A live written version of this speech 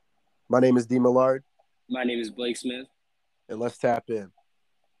My name is D. Millard, My name is Blake Smith. and let's tap in.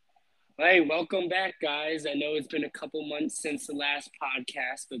 Hey, welcome back, guys. I know it's been a couple months since the last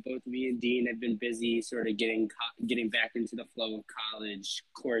podcast, but both me and Dean have been busy sort of getting back into the flow of college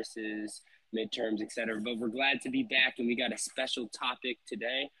courses, midterms, etc. But we're glad to be back, and we got a special topic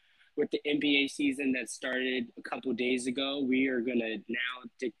today. With the NBA season that started a couple days ago, we are going to now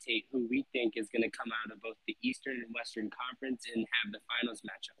dictate who we think is going to come out of both the Eastern and Western Conference and have the finals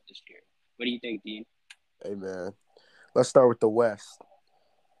matchup this year. What do you think, Dean? Hey, man. Let's start with the West.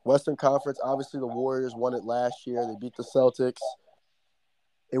 Western Conference, obviously the Warriors won it last year. They beat the Celtics.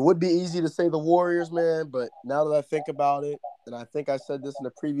 It would be easy to say the Warriors, man, but now that I think about it, and I think I said this in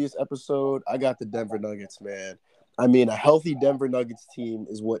a previous episode, I got the Denver Nuggets, man. I mean, a healthy Denver Nuggets team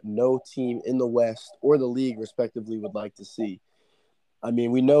is what no team in the West or the league, respectively, would like to see. I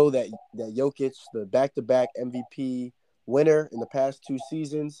mean, we know that Jokic, the back-to-back MVP winner in the past two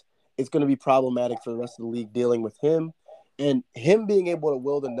seasons, it's going to be problematic for the rest of the league dealing with him. And him being able to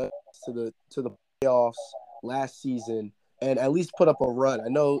will the Nuggets to the playoffs last season and at least put up a run. I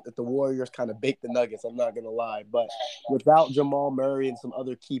know that the Warriors kind of baked the Nuggets, I'm not going to lie. But without Jamal Murray and some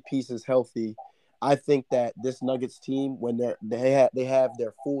other key pieces healthy, I think that this Nuggets team, when they have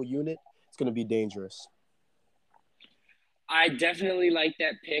their full unit, it's going to be dangerous. I definitely like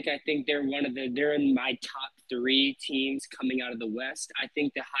that pick. I think they're in my top three teams coming out of the West. I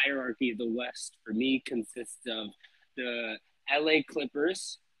think the hierarchy of the West for me consists of the LA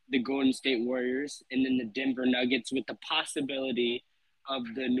Clippers, the Golden State Warriors, and then the Denver Nuggets with the possibility of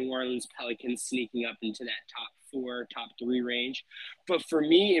the New Orleans Pelicans sneaking up into that top four, top three range. But for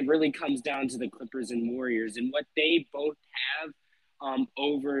me, it really comes down to the Clippers and Warriors and what they both have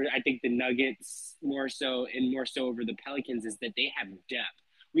over, I think, the Nuggets more so over the Pelicans is that they have depth.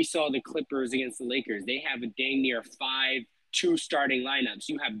 We saw the Clippers against the Lakers. They have a dang near two starting lineups.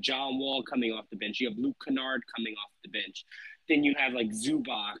 You have John Wall coming off the bench. You have Luke Kennard coming off the bench. Then you have like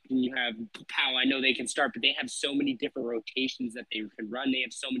Zubac, and you have Powell. I know they can start, but they have so many different rotations that they can run. They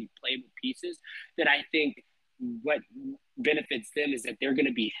have so many playable pieces that I think what benefits them is that they're going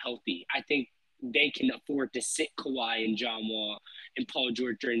to be healthy. I think they can afford to sit Kawhi and John Wall and Paul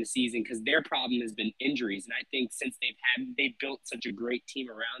George during the season because their problem has been injuries. And I think since they've built such a great team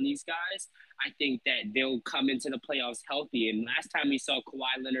around these guys, I think that they'll come into the playoffs healthy. And last time we saw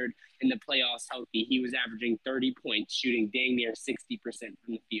Kawhi Leonard in the playoffs healthy, he was averaging 30 points, shooting dang near 60% from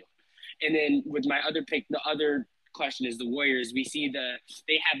the field. And then with my other pick, the other question is the Warriors. We see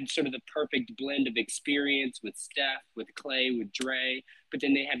they have sort of the perfect blend of experience with Steph, with Clay, with Dre, but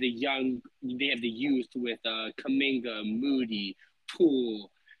then they have the youth with Kuminga, Moody,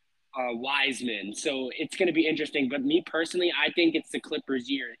 Poole, Wiseman. So it's going to be interesting. But me personally, I think it's the Clippers'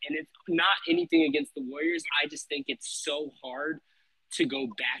 year, and it's not anything against the Warriors. I just think it's so hard to go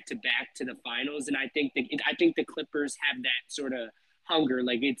back to the finals, and I think the Clippers have that sort of hunger.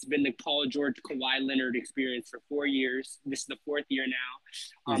 Like it's been the Paul George, Kawhi Leonard experience for 4 years. This is the fourth year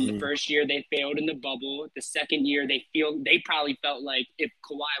now. The first year they failed in the bubble. The second year they probably felt like if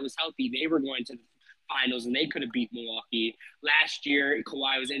Kawhi was healthy, they were going to the finals and they could have beat Milwaukee. Last year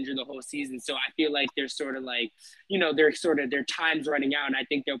Kawhi was injured the whole season, so I feel like they're sort of like, their time's running out, and I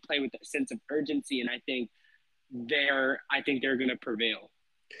think they'll play with a sense of urgency, and I think they're going to prevail.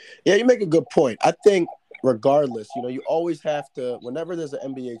 Yeah, you make a good point. I think regardless, you always have to, whenever there's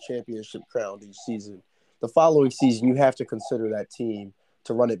an NBA championship crowned each season, the following season, you have to consider that team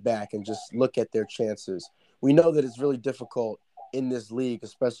to run it back and just look at their chances. We know that it's really difficult in this league,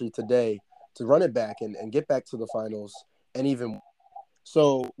 especially today, to run it back and get back to the finals and even.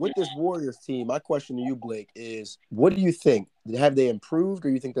 So with this Warriors team, my question to you, Blake, is what do you think? Have they improved, or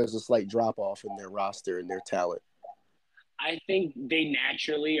you think there's a slight drop off in their roster and their talent? I think they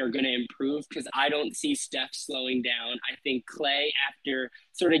naturally are going to improve because I don't see Steph slowing down. I think Clay, after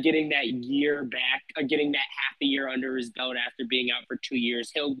sort of getting that year back, getting that half a year under his belt after being out for 2 years,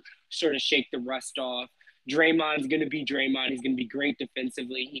 he'll sort of shake the rust off. Draymond's going to be Draymond. He's going to be great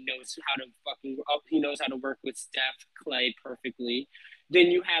defensively. He knows how to he knows how to work with Steph, Clay perfectly. Then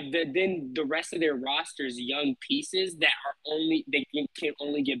you have the rest of their rosters, young pieces that can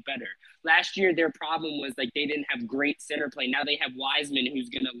only get better. Last year, their problem was like they didn't have great center play. Now they have Wiseman, who's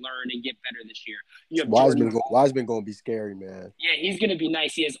going to learn and get better this year. You have Wiseman going to be scary, man. Yeah, he's going to be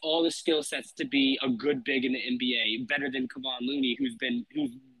nice. He has all the skill sets to be a good big in the NBA, better than Kevon Looney, who's been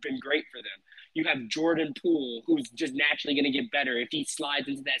great for them. You have Jordan Poole, who's just naturally going to get better. If he slides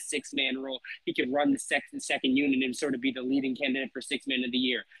into that six-man role, he could run the second unit and sort of be the leading candidate for six-man of the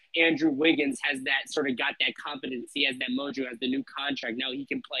year. Andrew Wiggins has that sort of got that confidence. He has that mojo, has the new contract. Now he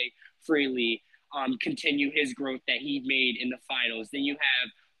can play freely, continue his growth that he made in the finals. Then you have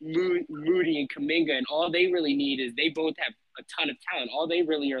Moody and Kuminga, and all they really need is they both have a ton of talent. All they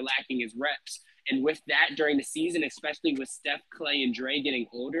really are lacking is reps. And with that during the season, especially with Steph, Clay, and Dre getting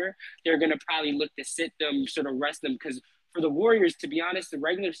older, they're going to probably look to sit them, sort of rest them. Because for the Warriors, to be honest, the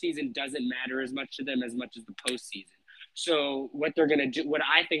regular season doesn't matter as much to them as much as the postseason. So what they're going to do, what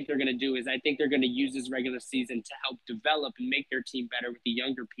I think they're going to do is I think they're going to use this regular season to help develop and make their team better with the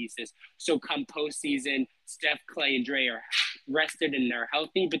younger pieces. So come postseason, Steph, Clay, and Dre are rested and they're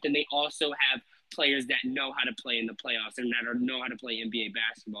healthy, but then they also have players that know how to play in the playoffs and that know how to play NBA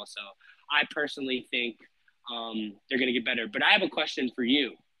basketball. So I personally think they're going to get better. But I have a question for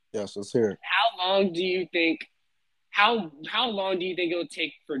you. Yes, let's hear it. How long do you think how long do you think it'll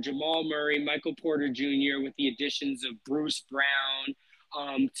take for Jamal Murray, Michael Porter Jr. with the additions of Bruce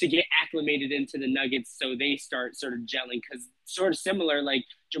Brown to get acclimated into the Nuggets so they start sort of gelling? Because sort of similar, like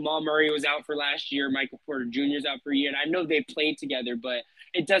Jamal Murray was out for last year, Michael Porter Jr. is out for a year, and I know they played together, but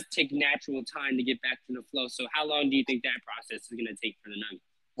it does take natural time to get back to the flow. So how long do you think that process is going to take for the Nuggets?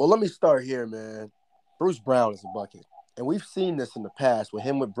 Well, let me start here, man. Bruce Brown is a bucket. And we've seen this in the past with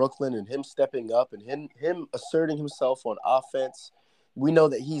him with Brooklyn and him stepping up and him asserting himself on offense. We know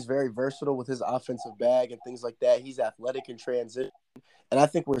that he's very versatile with his offensive bag and things like that. He's athletic in transition. And I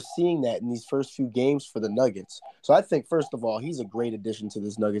think we're seeing that in these first few games for the Nuggets. So I think, first of all, he's a great addition to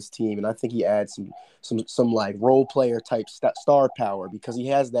this Nuggets team. And I think he adds some like role player type star power because he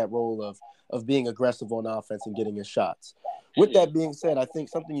has that role of being aggressive on offense and getting his shots. With that being said, I think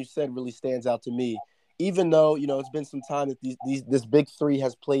something you said really stands out to me. Even though, it's been some time that this big three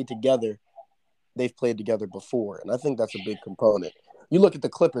has played together, they've played together before. And I think that's a big component. You look at the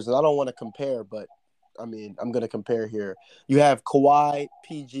Clippers, and I don't want to compare, but, I mean, I'm going to compare here. You have Kawhi,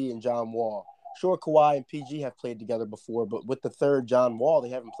 PG, and John Wall. Sure, Kawhi and PG have played together before, but with the third John Wall, they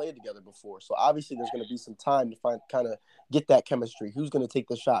haven't played together before. So, obviously, there's going to be some time to kind of get that chemistry. Who's going to take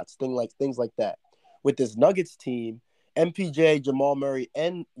the shots, things like that. With this Nuggets team, MPJ, Jamal Murray,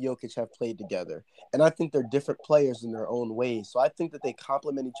 and Jokic have played together. And I think they're different players in their own ways. So I think that they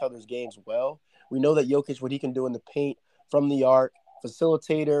complement each other's games well. We know that Jokic, what he can do in the paint, from the arc,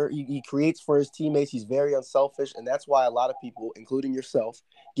 facilitator, he creates for his teammates. He's very unselfish. And that's why a lot of people, including yourself,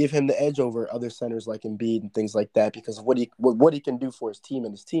 give him the edge over other centers like Embiid and things like that because of what he can do for his team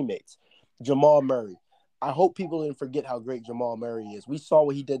and his teammates. Jamal Murray. I hope people didn't forget how great Jamal Murray is. We saw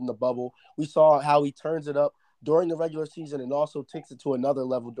what he did in the bubble. We saw how he turns it up during the regular season and also takes it to another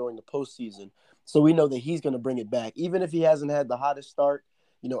level during the postseason. So we know that he's going to bring it back. Even if he hasn't had the hottest start,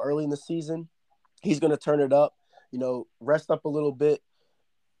 early in the season, he's going to turn it up, rest up a little bit.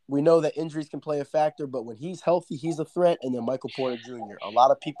 We know that injuries can play a factor, but when he's healthy, he's a threat. And then Michael Porter Jr. A lot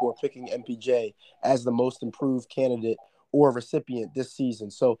of people are picking MPJ as the most improved candidate or recipient this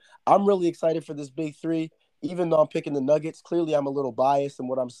season. So I'm really excited for this big three. Even though I'm picking the Nuggets, clearly I'm a little biased in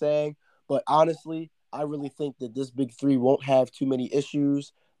what I'm saying. But honestly, I really think that this big three won't have too many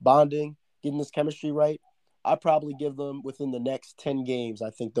issues bonding, getting this chemistry right. I probably give them within the next 10 games. I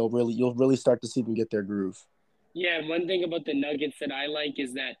think you'll really start to see them get their groove. Yeah, one thing about the Nuggets that I like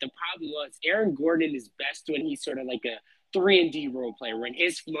is that the problem was Aaron Gordon is best when he's sort of like a 3-and-D role player, when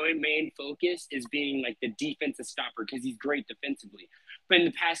his main focus is being like the defensive stopper because he's great defensively. But in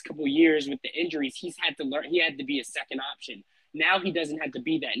the past couple of years with the injuries, he had to be a second option. Now he doesn't have to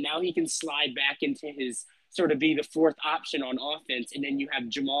be that. Now he can slide back into his sort of be the fourth option on offense. And then you have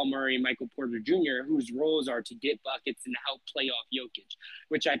Jamal Murray and Michael Porter Jr., whose roles are to get buckets and help play off Jokic,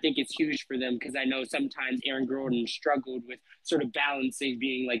 which I think is huge for them because I know sometimes Aaron Gordon struggled with sort of balancing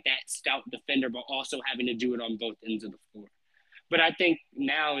being like that stout defender, but also having to do it on both ends of the floor. But I think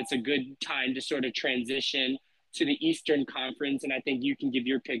now it's a good time to sort of transition to the Eastern Conference, and I think you can give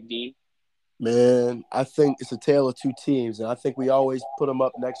your pick, Dean. Man, I think it's a tale of two teams, and I think we always put them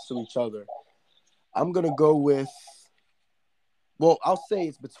up next to each other. I'm going to go with – well, I'll say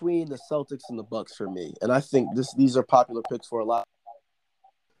it's between the Celtics and the Bucks for me, and I think these are popular picks for a lot.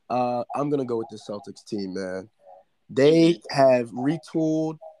 I'm going to go with the Celtics team, man. They have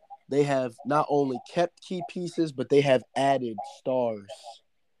retooled. They have not only kept key pieces, but they have added stars.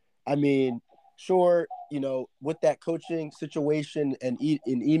 I mean, sure, with that coaching situation and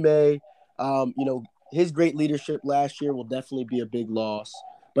in Ime, his great leadership last year will definitely be a big loss.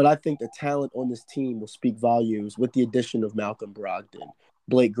 But I think the talent on this team will speak volumes with the addition of Malcolm Brogdon,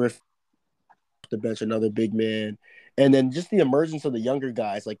 Blake Griffin, the bench, another big man. And then just the emergence of the younger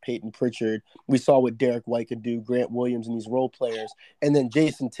guys like Peyton Pritchard. We saw what Derek White could do, Grant Williams, and these role players. And then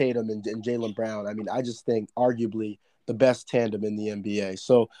Jason Tatum and Jaylen Brown. I mean, I just think arguably the best tandem in the NBA.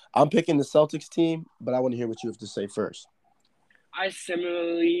 So I'm picking the Celtics team, but I want to hear what you have to say first.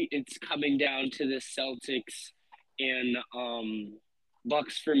 Similarly, it's coming down to the Celtics and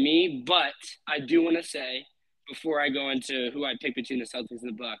Bucks for me, but I do want to say before I go into who I pick between the Celtics and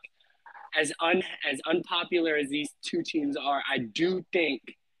the Bucks, as unpopular as these two teams are, I do think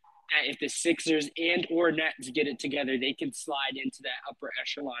that if the Sixers and or Nets get it together, they can slide into that upper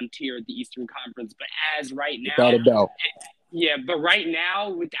echelon tier of the Eastern Conference. But as right without now, a doubt. yeah, but right now,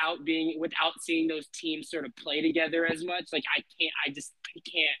 without seeing those teams sort of play together as much, like I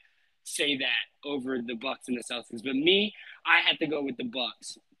can't say that over the Bucks and the Celtics. But me, I have to go with the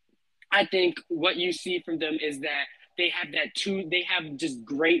Bucks. I think what you see from them is that they have just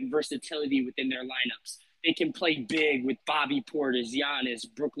great versatility within their lineups. They can play big with Bobby Portis, Giannis,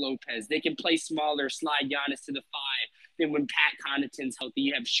 Brook Lopez. They can play smaller, slide Giannis to the five. Then when Pat Connaughton's healthy,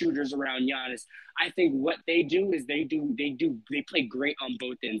 you have shooters around Giannis. I think what they do is they play great on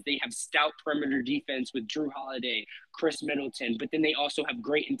both ends. They have stout perimeter defense with Drew Holiday, Chris Middleton, but then they also have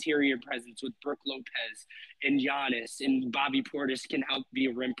great interior presence with Brook Lopez and Giannis, and Bobby Portis can help be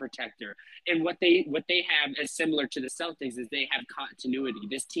a rim protector. And what they have as similar to the Celtics is they have continuity.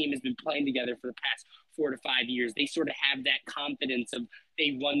 This team has been playing together for the past 4 to 5 years. They sort of have that confidence of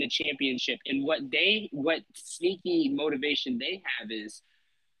they won the championship. And what sneaky motivation they have is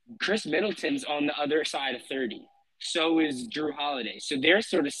Chris Middleton's on the other side of 30. So is Drew Holiday. So they're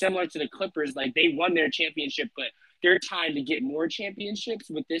sort of similar to the Clippers. Like they won their championship, but their time to get more championships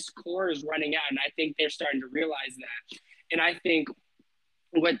with this core is running out. And I think they're starting to realize that. And I think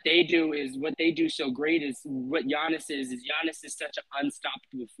what they do so great is what Giannis is Giannis is such an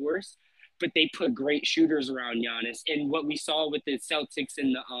unstoppable force, but they put great shooters around Giannis. And what we saw with the Celtics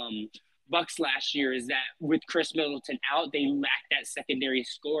and the Bucks last year is that with Chris Middleton out, they lacked that secondary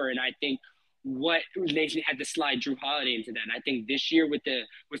score. And I think what they had to slide Drew Holiday into that. And I think this year with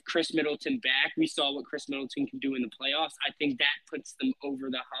Chris Middleton back, we saw what Chris Middleton can do in the playoffs. I think that puts them over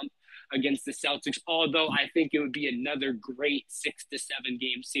the hump against the Celtics. Although I think it would be another great 6 to 7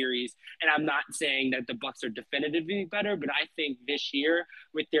 game series. And I'm not saying that the Bucks are definitively better, but I think this year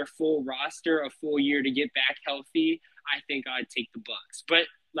with their full roster, a full year to get back healthy, I think I'd take the Bucks. But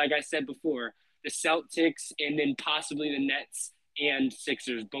like I said before, the Celtics and then possibly the Nets and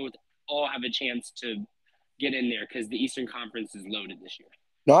Sixers both all have a chance to get in there because the Eastern Conference is loaded this year.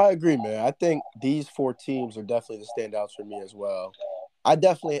 No, I agree, man. I think these four teams are definitely the standouts for me as well. I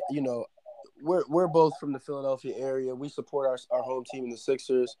definitely, we're both from the Philadelphia area. We support our home team in the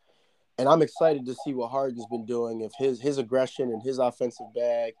Sixers, and I'm excited to see what Harden's been doing, if his aggression and his offensive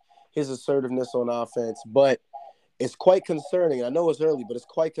bag, his assertiveness on offense. But it's quite concerning. I know it's early, but it's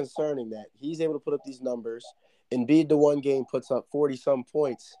quite concerning that he's able to put up these numbers. Embiid, the one game, puts up 40-some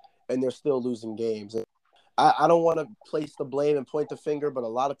points, and they're still losing games. I don't want to place the blame and point the finger, but a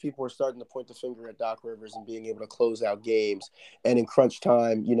lot of people are starting to point the finger at Doc Rivers and being able to close out games and in crunch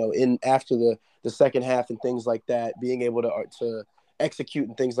time, in after the second half and things like that, being able to execute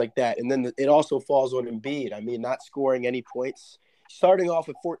and things like that. And then it also falls on Embiid. I mean, not scoring any points, starting off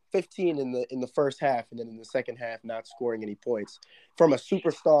with 15 in the first half, and then in the second half not scoring any points. From a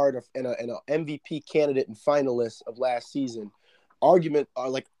superstar and an MVP candidate and finalist of last season, argument are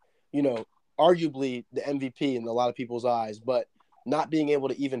like, arguably the MVP in a lot of people's eyes, but not being able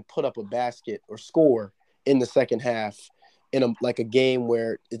to even put up a basket or score in the second half in a game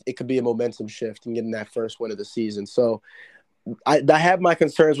where it could be a momentum shift and getting that first win of the season. So I have my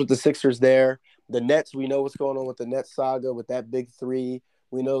concerns with the Sixers there. The Nets, we know what's going on with the Nets saga with that big three.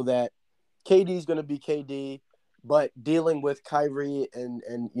 We know that KD is going to be KD, but dealing with Kyrie and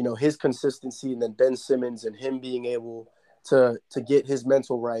his consistency, and then Ben Simmons and him being able to get his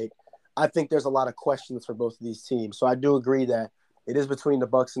mental right, I think there's a lot of questions for both of these teams. So I do agree that it is between the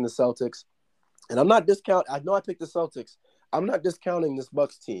Bucks and the Celtics. And I'm not discounting. I know I picked the Celtics. I'm not discounting this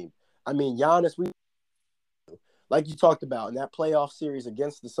Bucks team. I mean, Giannis, like you talked about in that playoff series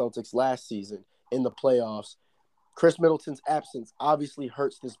against the Celtics last season in the playoffs, Chris Middleton's absence obviously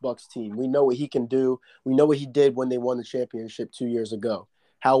hurts this Bucks team. We know what he can do. We know what he did when they won the championship 2 years ago.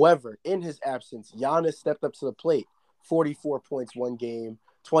 However, in his absence, Giannis stepped up to the plate. 44 points one game,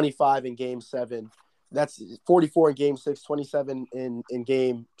 25 in game 7. That's 44 in game 6, 27 in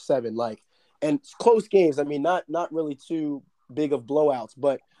game 7. And close games. I mean, not really too big of blowouts,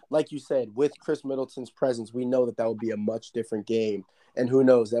 but like you said, with Chris Middleton's presence, we know that would be a much different game. And who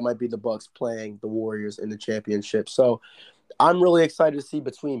knows, that might be the Bucks playing the Warriors in the championship. So I'm really excited to see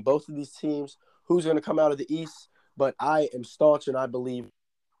between both of these teams who's going to come out of the East. But I am staunch and I believe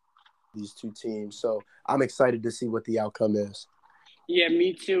these two teams. So I'm excited to see what the outcome is. Yeah,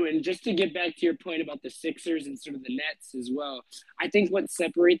 me too. And just to get back to your point about the Sixers and sort of the Nets as well, I think what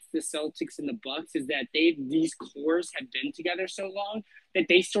separates the Celtics and the Bucks is that these cores have been together so long that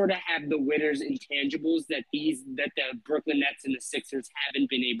they sort of have the winners intangibles that the Brooklyn Nets and the Sixers haven't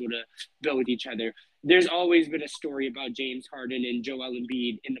been able to build with each other. There's always been a story about James Harden and Joel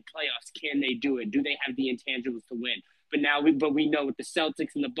Embiid in the playoffs. Can they do it? Do they have the intangibles to win? But we know with the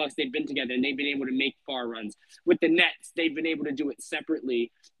Celtics and the Bucks, they've been together and they've been able to make far runs. With the Nets, they've been able to do it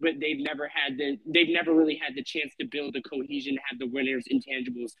separately, but they've never really had the chance to build a cohesion, have the winners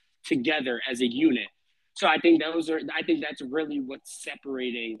intangibles together as a unit. So I think that's really what's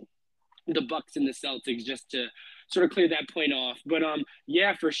separating the Bucks and the Celtics, just to sort of clear that point off. But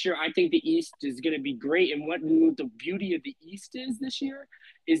yeah, for sure, I think the East is going to be great. And what the beauty of the East is this year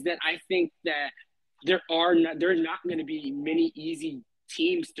is that I think that there are not going to be many easy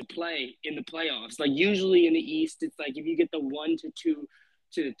teams to play in the playoffs. Like usually in the East, it's like if you get the 1 to 2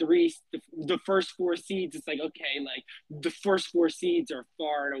 to the 3, the first 4 seeds, it's like, okay, like the first 4 seeds are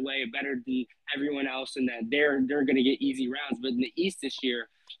far and away better than everyone else, and that they're going to get easy rounds. But in the East this year,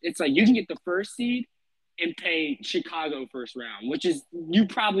 it's like you can get the first seed and pay Chicago first round, which is you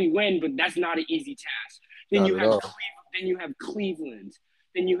probably win, but that's not an easy task. Then you have Cleveland,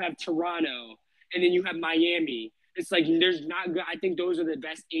 then you have Toronto, and then you have Miami. It's like I think those are the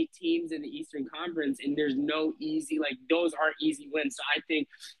best 8 teams in the Eastern Conference, and there's no easy, like those aren't easy wins. So I think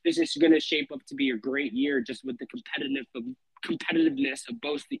this is going to shape up to be a great year just with the competitiveness of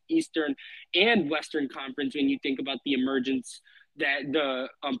both the Eastern and Western Conference when you think about the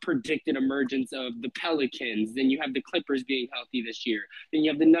predicted emergence of the Pelicans. Then you have the Clippers being healthy this year. Then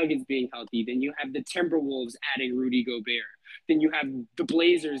you have the Nuggets being healthy. Then you have the Timberwolves adding Rudy Gobert. Then you have the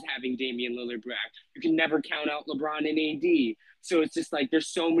Blazers having Damian Lillard back. You can never count out LeBron and AD. So it's just like there's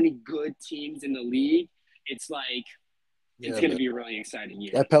so many good teams in the league. It's like it's going to be a really exciting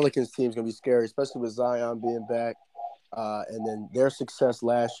year. That Pelicans team is going to be scary, especially with Zion being back. And then their success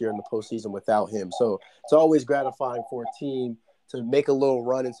last year in the postseason without him. So it's always gratifying for a team to make a little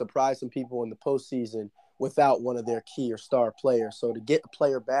run and surprise some people in the postseason without one of their key or star players. So to get a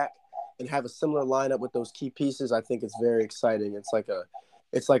player back and have a similar lineup with those key pieces, I think it's very exciting. It's like the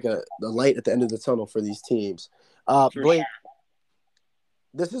light at the end of the tunnel for these teams. Blake,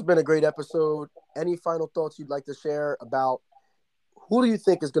 this has been a great episode. Any final thoughts you'd like to share about who do you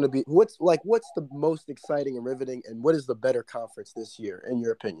think is going to be what's the most exciting and riveting, and what is the better conference this year, in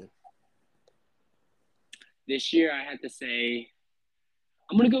your opinion? This year, I have to say,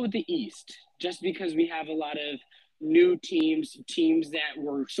 I'm going to go with the East, just because we have a lot of new teams that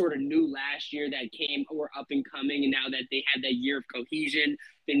were sort of new last year that were up and coming, and now that they had that year of cohesion.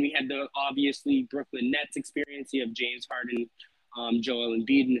 Then we had the obviously Brooklyn Nets experience. You have James Harden, Joel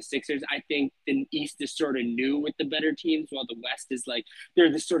Embiid and the Sixers. I think the East is sort of new with the better teams, while the West is like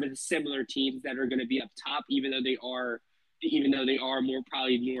they're the sort of similar teams that are going to be up top, even though they are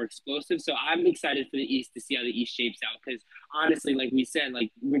probably more explosive. So I'm excited for the East to see how the East shapes out, because honestly, like we said,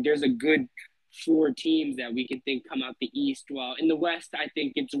 like there's a good 4 teams that we can think come out the East. While in the West, I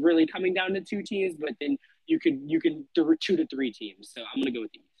think it's really coming down to 2 teams, but then you can 2 to 3 teams. So I'm gonna go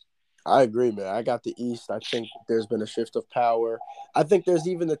with the East. I agree, man. I got the East. I think there's been a shift of power. I think there's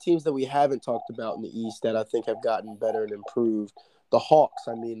even the teams that we haven't talked about in the East that I think have gotten better and improved. The Hawks.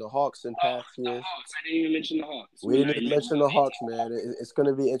 I mean, the Hawks in past years. The Hawks. I didn't even mention the Hawks. We didn't even mention the Hawks, man. It's going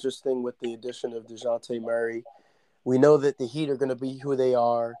to be interesting with the addition of DeJounte Murray. We know that the Heat are going to be who they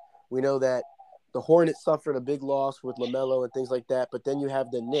are. We know that the Hornets suffered a big loss with LaMelo and things like that. But then you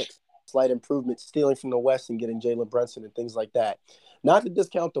have the Knicks, slight improvement, stealing from the West and getting Jalen Brunson and things like that. Not to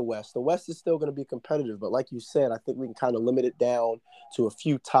discount the West. The West is still going to be competitive. But like you said, I think we can kind of limit it down to a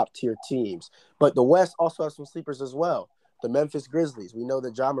few top-tier teams. But the West also has some sleepers as well. The Memphis Grizzlies. We know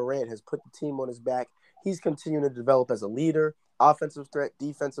that Ja Morant has put the team on his back. He's continuing to develop as a leader, offensive threat,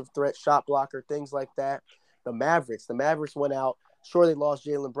 defensive threat, shot blocker, things like that. The Mavericks went out. Sure, they lost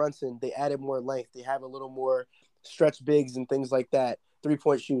Jalen Brunson. They added more length. They have a little more stretch bigs and things like that.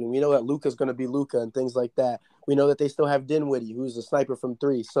 3-point shooting. We know that Luka's going to be Luka and things like that. We know that they still have Dinwiddie, who's a sniper from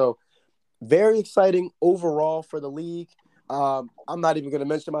 3. So very exciting overall for the league. I'm not even going to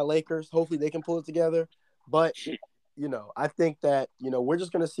mention my Lakers. Hopefully they can pull it together. But I think that, we're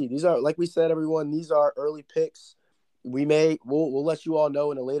just going to see. These are, like we said, everyone, these are early picks. We'll let you all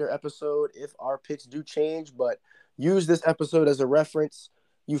know in a later episode if our picks do change, but use this episode as a reference.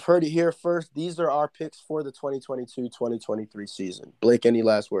 You've heard it here first. These are our picks for the 2022-2023 season. Blake, any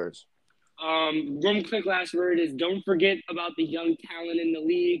last words? One quick last word is don't forget about the young talent in the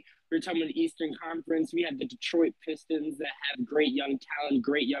league. We're talking about the Eastern Conference. We have the Detroit Pistons that have great young talent,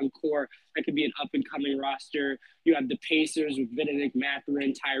 great young core that could be an up-and-coming roster. You have the Pacers with Benedict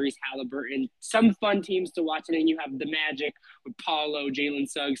Mathurin, Tyrese Halliburton, some fun teams to watch. And then you have the Magic with Paulo, Jalen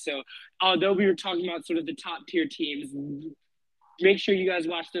Suggs. So although we were talking about sort of the top-tier teams, make sure you guys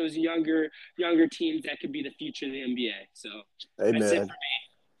watch those younger teams that could be the future of the NBA. So Hey, that's it man. for me.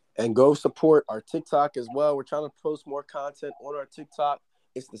 And go support our TikTok as well. We're trying to post more content on our TikTok.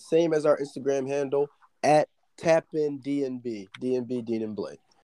 It's the same as our Instagram handle at TapInDNB, DNB, Dean and Blake.